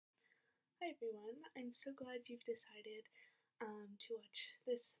Hi everyone, I'm so glad you've decided to watch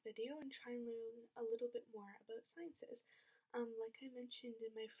this video and try and learn a little bit more about sciences. Like I mentioned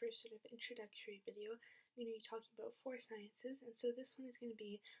in my first sort of introductory video, I'm going to be talking about 4 sciences, and so this one is going to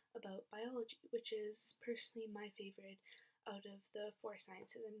be about biology, which is personally my favorite out of the 4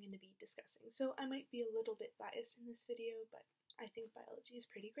 sciences I'm going to be discussing. So I might be a little bit biased in this video, but I think biology is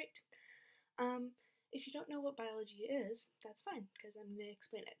pretty great. If you don't know what biology is, that's fine, because I'm going to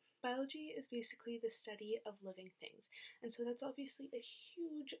explain it. Biology is basically the study of living things, and so that's obviously a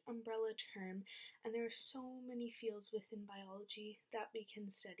huge umbrella term, and there are so many fields within biology that we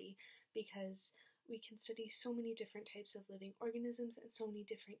can study, because we can study so many different types of living organisms and so many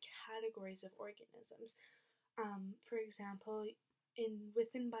different categories of organisms. For example,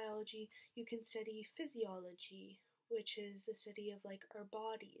 within biology, you can study physiology, which is the study of like our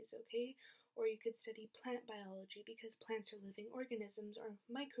bodies, okay? Or you could study plant biology because plants are living organisms, or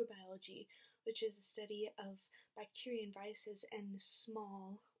microbiology, which is the study of bacteria and viruses and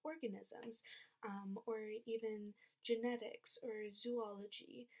small organisms, or even genetics or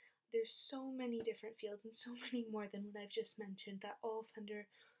zoology. There's so many different fields and so many more than what I've just mentioned that all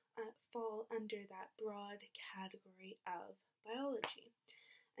fall under that broad category of biology.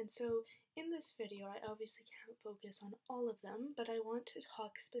 And so in this video, I obviously can't focus on all of them, but I want to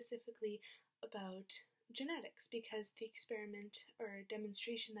talk specifically about genetics because the experiment or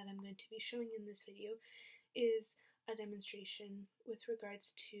demonstration that I'm going to be showing in this video is a demonstration with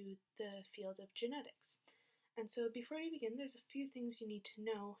regards to the field of genetics. And so before we begin, there's a few things you need to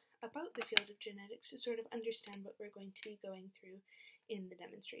know about the field of genetics to sort of understand what we're going to be going through in the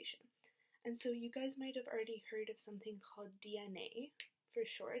demonstration. And so you guys might have already heard of something called DNA, for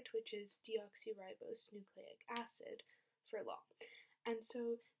short, which is deoxyribose nucleic acid for long. And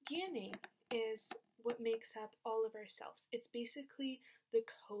so DNA is what makes up all of our cells. It's basically the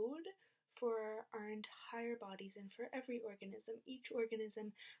code for our entire bodies and for every organism. Each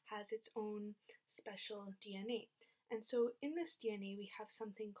organism has its own special DNA. And so in this DNA we have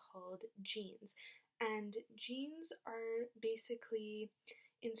something called genes. And genes are basically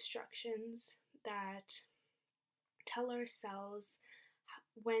instructions that tell our cells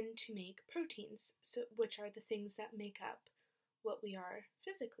when to make proteins, which are the things that make up what we are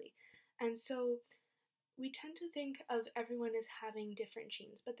physically. And so we tend to think of everyone as having different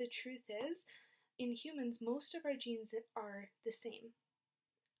genes, but the truth is, in humans, most of our genes are the same.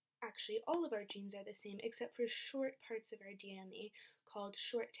 Actually, all of our genes are the same, except for short parts of our DNA called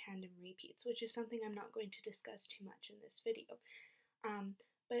short tandem repeats, which is something I'm not going to discuss too much in this video.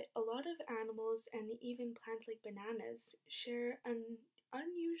 But a lot of animals and even plants like bananas share an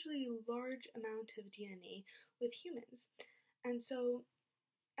unusually large amount of DNA with humans. And so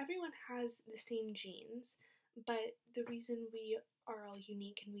everyone has the same genes, but the reason we are all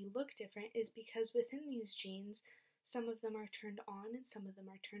unique and we look different is because within these genes, some of them are turned on and some of them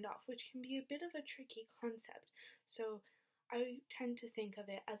are turned off, which can be a bit of a tricky concept. So I tend to think of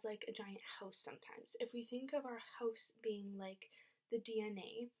it as like a giant house sometimes. If we think of our house being like the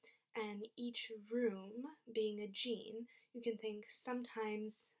DNA and each room being a gene, you can think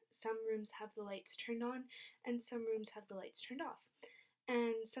sometimes some rooms have the lights turned on and some rooms have the lights turned off.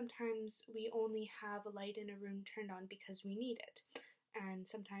 And sometimes we only have a light in a room turned on because we need it. And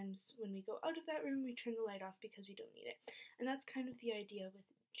sometimes when we go out of that room, we turn the light off because we don't need it. And that's kind of the idea with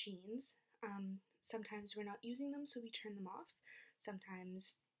genes. Sometimes we're not using them, so we turn them off.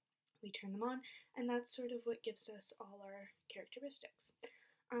 Sometimes we turn them on, and that's sort of what gives us all our characteristics.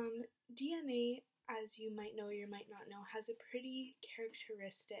 DNA, as you might know or you might not know, has a pretty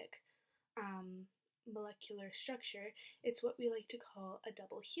characteristic molecular structure. It's what we like to call a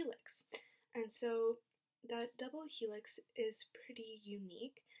double helix. And so that double helix is pretty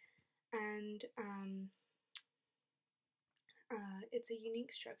unique, and it's a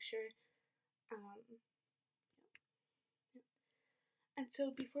unique structure. And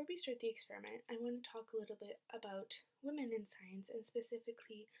so before we start the experiment, I want to talk a little bit about women in science, and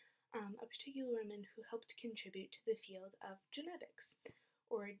specifically a particular woman who helped contribute to the field of genetics,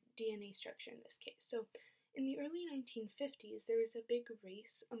 or DNA structure in this case. So in the early 1950s, there was a big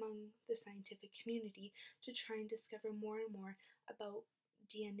race among the scientific community to try and discover more and more about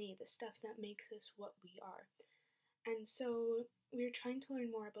DNA, the stuff that makes us what we are. And so we were trying to learn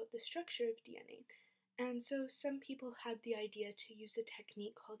more about the structure of DNA. And so some people had the idea to use a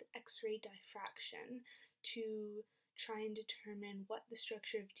technique called X-ray diffraction to try and determine what the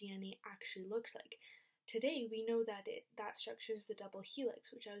structure of DNA actually looked like. Today we know that that structure is the double helix,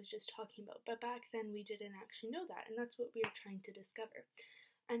 which I was just talking about, but back then we didn't actually know that, and that's what we were trying to discover.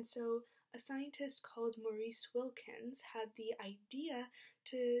 And so a scientist called Maurice Wilkins had the idea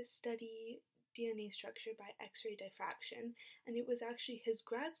to study DNA structure by X-ray diffraction, and it was actually his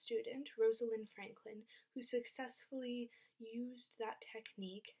grad student, Rosalind Franklin, who successfully used that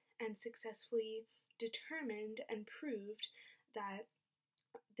technique and successfully determined and proved that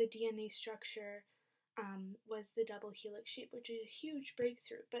the DNA structure was the double helix shape, which is a huge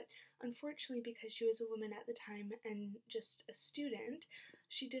breakthrough. But unfortunately, because she was a woman at the time and just a student,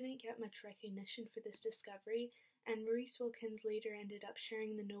 she didn't get much recognition for this discovery, and Maurice Wilkins later ended up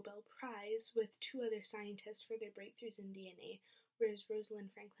sharing the Nobel Prize with two other scientists for their breakthroughs in DNA, whereas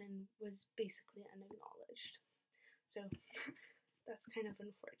Rosalind Franklin was basically unacknowledged. So that's kind of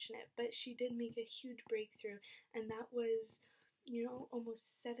unfortunate, but she did make a huge breakthrough, and that was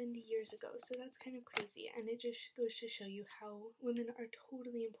almost 70 years ago, so that's kind of crazy, and it just goes to show you how women are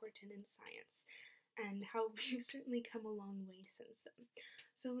totally important in science, and how we've certainly come a long way since then.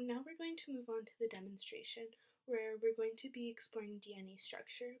 So now we're going to move on to the demonstration, where we're going to be exploring DNA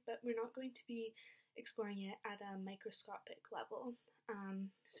structure, but we're not going to be exploring it at a microscopic level.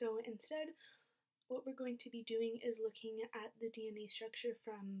 So instead, what we're going to be doing is looking at the DNA structure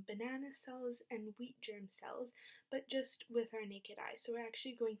from banana cells and wheat germ cells, but just with our naked eye. So we're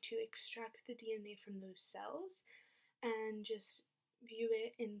actually going to extract the DNA from those cells and just view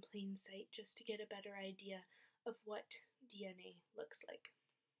it in plain sight just to get a better idea of what DNA looks like.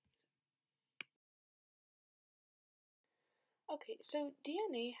 Okay, so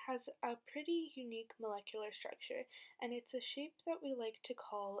DNA has a pretty unique molecular structure, and it's a shape that we like to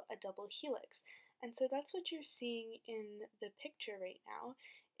call a double helix. And so that's what you're seeing in the picture right now,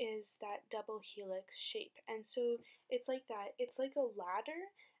 is that double helix shape. And so it's like that. It's like a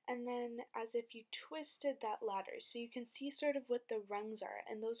ladder, and then as if you twisted that ladder. So you can see sort of what the rungs are,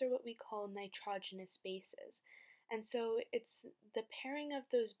 and those are what we call nitrogenous bases. And so it's the pairing of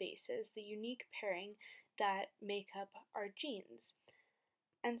those bases, the unique pairing, that make up our genes.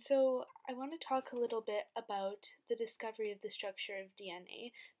 And so I want to talk a little bit about the discovery of the structure of DNA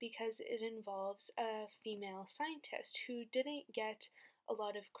because it involves a female scientist who didn't get a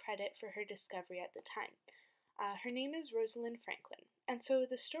lot of credit for her discovery at the time. Her name is Rosalind Franklin. And so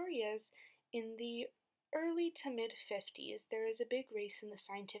the story is, in the early to mid 50s, there is a big race in the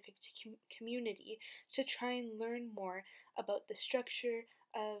scientific community to try and learn more about the structure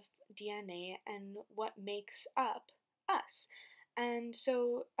of DNA and what makes up us. And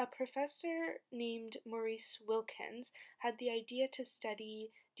so a professor named Maurice Wilkins had the idea to study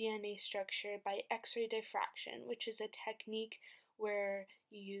DNA structure by X-ray diffraction, which is a technique where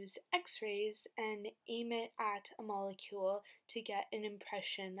you use X-rays and aim it at a molecule to get an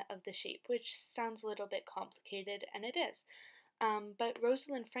impression of the shape, which sounds a little bit complicated, and it is. But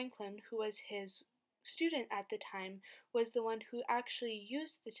Rosalind Franklin, who was his student at the time, was the one who actually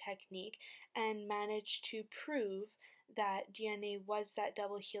used the technique and managed to prove that DNA was that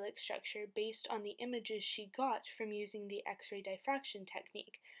double helix structure based on the images she got from using the X-ray diffraction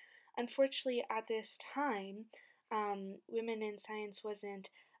technique. Unfortunately, at this time, women in science wasn't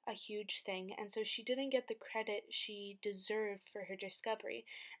a huge thing, and so she didn't get the credit she deserved for her discovery,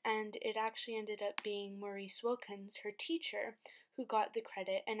 and it actually ended up being Maurice Wilkins, her teacher, who got the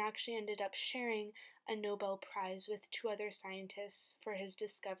credit and actually ended up sharing a Nobel Prize with two other scientists for his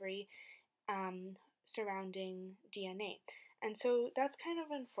discovery surrounding DNA. And so that's kind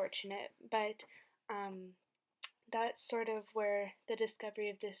of unfortunate, but that's sort of where the discovery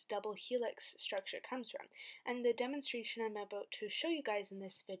of this double helix structure comes from. And the demonstration I'm about to show you guys in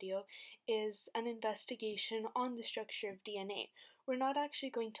this video is an investigation on the structure of DNA. We're not actually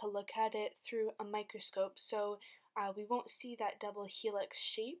going to look at it through a microscope, so we won't see that double helix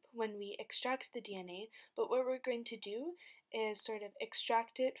shape when we extract the DNA, but what we're going to do is sort of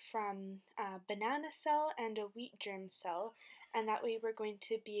extract it from a banana cell and a wheat germ cell, and that way we're going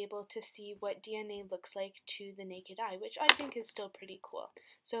to be able to see what DNA looks like to the naked eye, which I think is still pretty cool.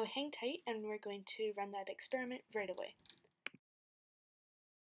 So hang tight and we're going to run that experiment right away.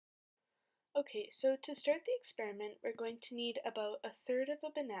 Okay, so to start the experiment, we're going to need about a third of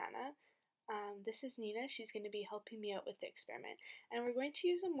a banana. This is Nina, she's going to be helping me out with the experiment. And we're going to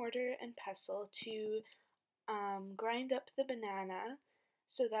use a mortar and pestle to grind up the banana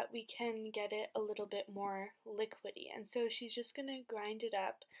so that we can get it a little bit more liquidy. And so she's just going to grind it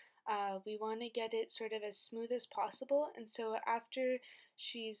up. We want to get it sort of as smooth as possible, and so after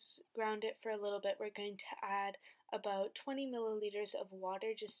she's ground it for a little bit, we're going to add about 20 milliliters of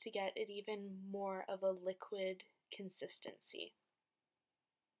water just to get it even more of a liquid consistency.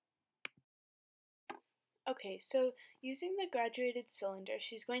 Okay, so using the graduated cylinder,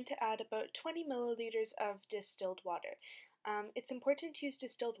 she's going to add about 20 milliliters of distilled water. It's important to use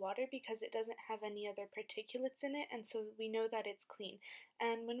distilled water because it doesn't have any other particulates in it, and so we know that it's clean.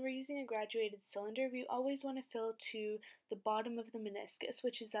 And when we're using a graduated cylinder, we always want to fill to the bottom of the meniscus,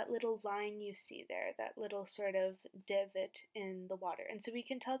 which is that little line you see there, that little sort of divot in the water. And so we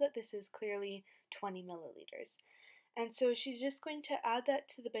can tell that this is clearly 20 milliliters. And so she's just going to add that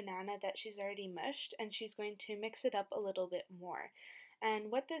to the banana that she's already mushed, and she's going to mix it up a little bit more.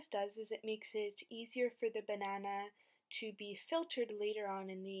 And what this does is it makes it easier for the banana to be filtered later on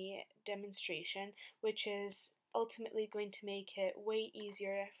in the demonstration, which is ultimately going to make it way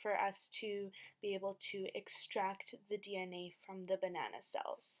easier for us to be able to extract the DNA from the banana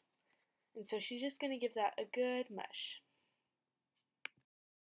cells. And so she's just going to give that a good mush.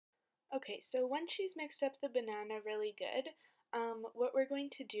 Okay, so once she's mixed up the banana really good, what we're going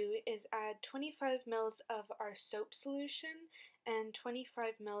to do is add 25 mils of our soap solution and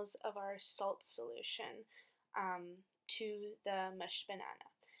 25 mils of our salt solution to the mushed banana.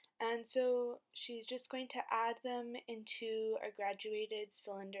 And so she's just going to add them into a graduated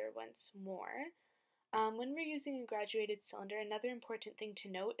cylinder once more. When we're using a graduated cylinder, another important thing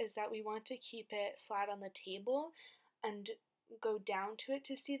to note is that we want to keep it flat on the table and go down to it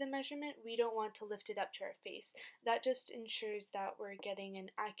to see the measurement. We don't want to lift it up to our face. That just ensures that we're getting an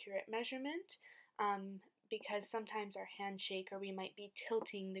accurate measurement because sometimes our hands shake or we might be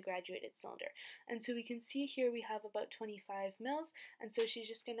tilting the graduated cylinder. And so we can see here we have about 25 mils, and so she's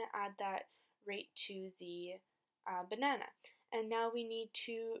just going to add that right to the banana. And now we need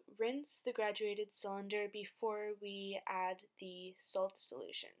to rinse the graduated cylinder before we add the salt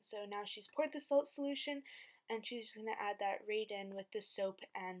solution. So now she's poured the salt solution and she's going to add that right in with the soap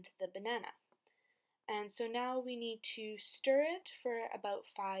and the banana. And so now we need to stir it for about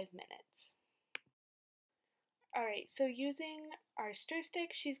 5 minutes. Alright, so using our stir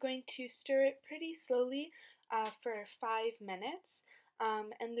stick, she's going to stir it pretty slowly for 5 minutes.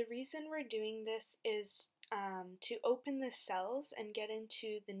 And the reason we're doing this is to open the cells and get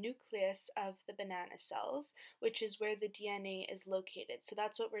into the nucleus of the banana cells, which is where the DNA is located. So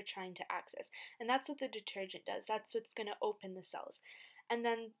that's what we're trying to access. And that's what the detergent does. That's what's going to open the cells. And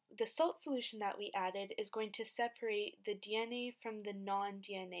then the salt solution that we added is going to separate the DNA from the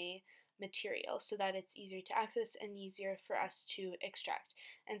non-DNA material so that it's easier to access and easier for us to extract.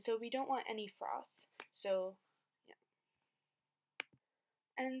 And so we don't want any froth. So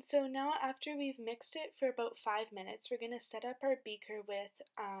And so now after we've mixed it for about 5 minutes, we're going to set up our beaker with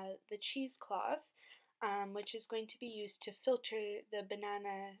the cheesecloth, which is going to be used to filter the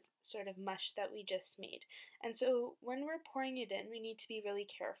banana sort of mush that we just made. And so when we're pouring it in, we need to be really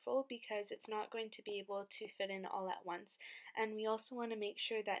careful because it's not going to be able to fit in all at once. And we also want to make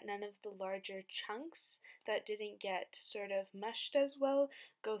sure that none of the larger chunks that didn't get sort of mushed as well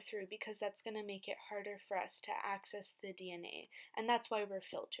go through, because that's going to make it harder for us to access the DNA. And that's why we're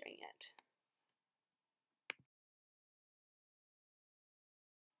filtering it.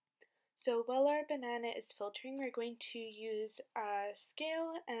 So while our banana is filtering, we're going to use a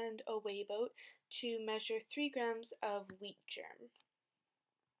scale and a weigh boat to measure 3 grams of wheat germ.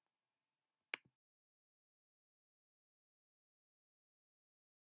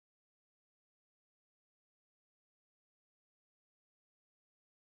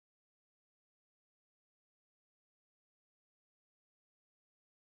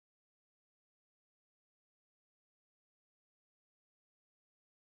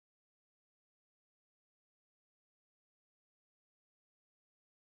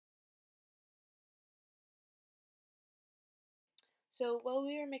 So while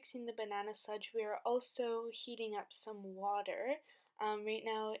we were mixing the banana sludge, we were also heating up some water. Right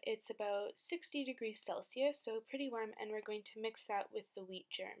now it's about 60 degrees Celsius, so pretty warm, and we're going to mix that with the wheat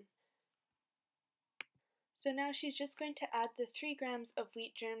germ. So now she's just going to add the 3 grams of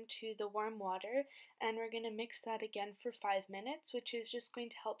wheat germ to the warm water, and we're going to mix that again for 5 minutes, which is just going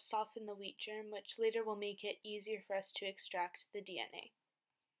to help soften the wheat germ, which later will make it easier for us to extract the DNA.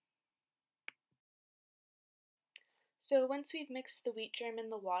 So once we've mixed the wheat germ in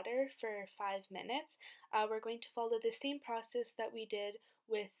the water for 5 minutes, we're going to follow the same process that we did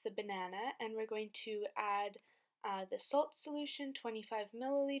with the banana, and we're going to add the salt solution, 25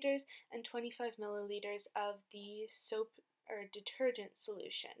 milliliters, and 25 milliliters of the soap or detergent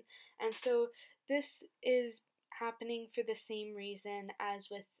solution. And so this is happening for the same reason as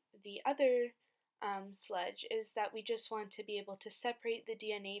with the other sludge, is that we just want to be able to separate the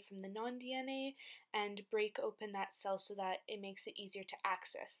DNA from the non-DNA and break open that cell so that it makes it easier to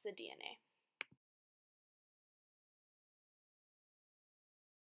access the DNA.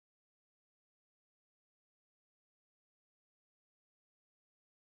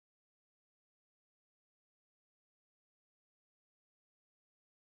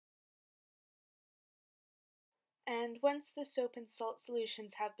 And once the soap and salt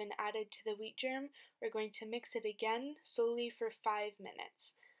solutions have been added to the wheat germ, we're going to mix it again slowly for 5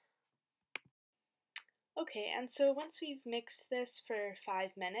 minutes. Okay, and so once we've mixed this for 5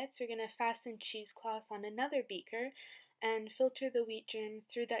 minutes, we're going to fasten cheesecloth on another beaker and filter the wheat germ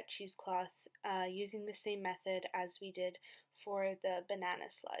through that cheesecloth using the same method as we did for the banana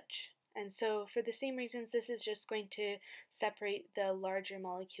sludge. And so for the same reasons, this is just going to separate the larger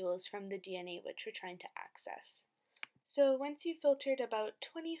molecules from the DNA which we're trying to access. So once you've filtered about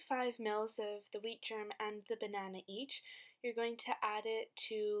 25 mils of the wheat germ and the banana each, you're going to add it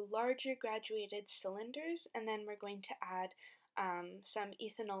to larger graduated cylinders, and then we're going to add some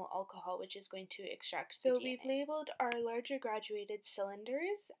ethanol alcohol, which is going to extract the DNA. So we've labeled our larger graduated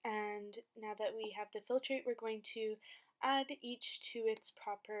cylinders, and now that we have the filtrate, we're going to add each to its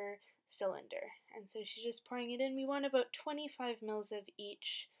proper cylinder. And so she's just pouring it in. We want about 25 mils of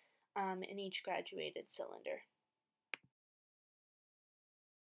each in each graduated cylinder.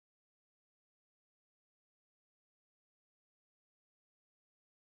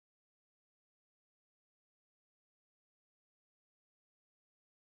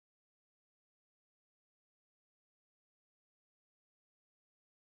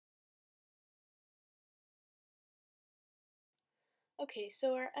 Okay,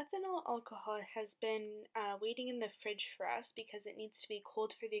 so our ethanol alcohol has been waiting in the fridge for us because it needs to be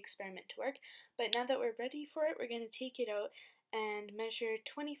cold for the experiment to work. But now that we're ready for it, we're going to take it out and measure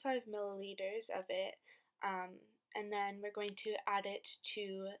 25 milliliters of it, and then we're going to add it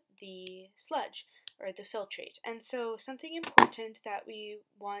to the sludge or the filtrate. And so something important that we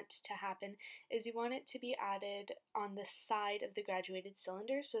want to happen is we want it to be added on the side of the graduated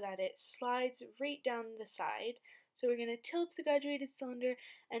cylinder so that it slides right down the side. So we're going to tilt the graduated cylinder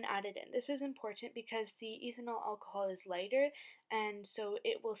and add it in. This is important because the ethanol alcohol is lighter, and so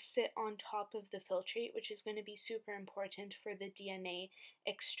it will sit on top of the filtrate, which is going to be super important for the DNA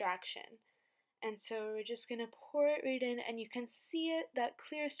extraction. And so we're just going to pour it right in, and you can see it, that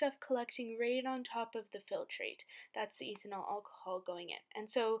clear stuff collecting right on top of the filtrate. That's the ethanol alcohol going in. And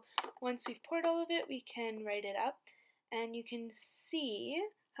so once we've poured all of it, we can write it up, and you can see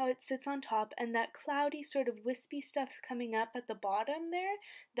how it sits on top, and that cloudy sort of wispy stuff coming up at the bottom there,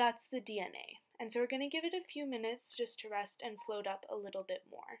 that's the DNA. And so we're going to give it a few minutes just to rest and float up a little bit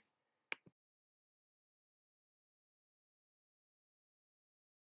more.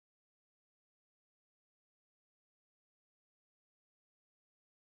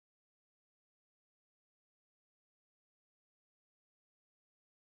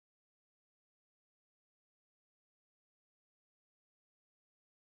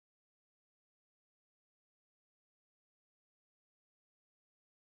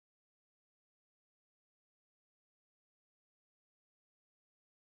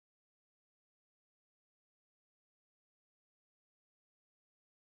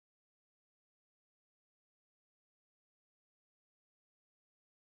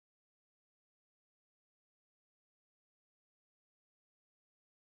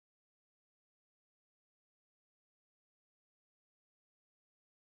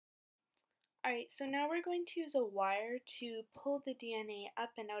 Alright, so now we're going to use a wire to pull the DNA up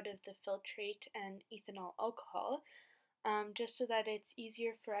and out of the filtrate and ethanol alcohol, just so that it's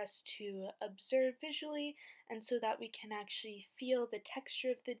easier for us to observe visually and so that we can actually feel the texture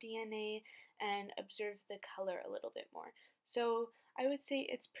of the DNA and observe the color a little bit more. So I would say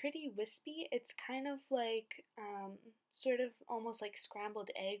it's pretty wispy. It's kind of like sort of almost like scrambled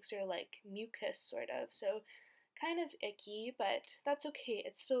eggs or like mucus sort of. So kind of icky, but that's okay.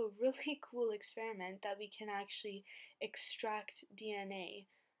 It's still a really cool experiment that we can actually extract DNA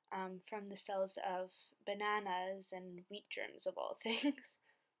from the cells of bananas and wheat germs of all things.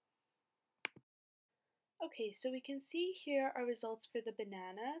 Okay, so we can see here our results for the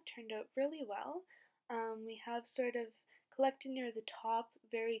banana turned out really well. We have sort of collected near the top,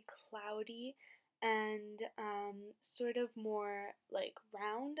 very cloudy, and sort of more like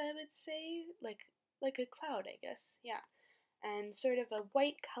round, I would say, like a cloud, I guess, yeah. And sort of a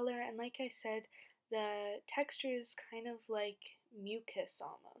white color, and like I said, the texture is kind of like mucus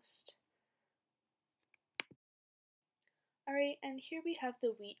almost. Alright, and here we have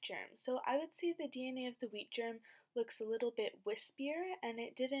the wheat germ. So I would say the DNA of the wheat germ looks a little bit wispier, and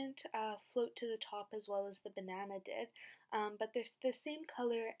it didn't float to the top as well as the banana did, but there's the same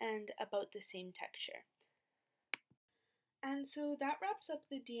color and about the same texture. And so that wraps up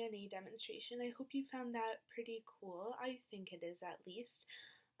the DNA demonstration. I hope you found that pretty cool. I think it is, at least.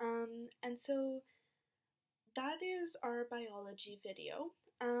 And so that is our biology video.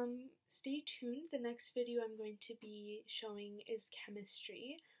 Stay tuned. The next video I'm going to be showing is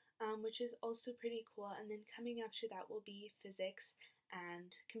chemistry. which is also pretty cool. And then coming after that will be physics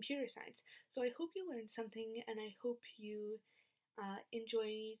and computer science. So I hope you learned something, and I hope you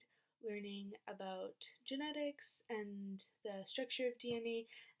enjoyed learning about genetics and the structure of DNA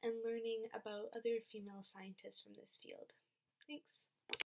and learning about other female scientists from this field. Thanks.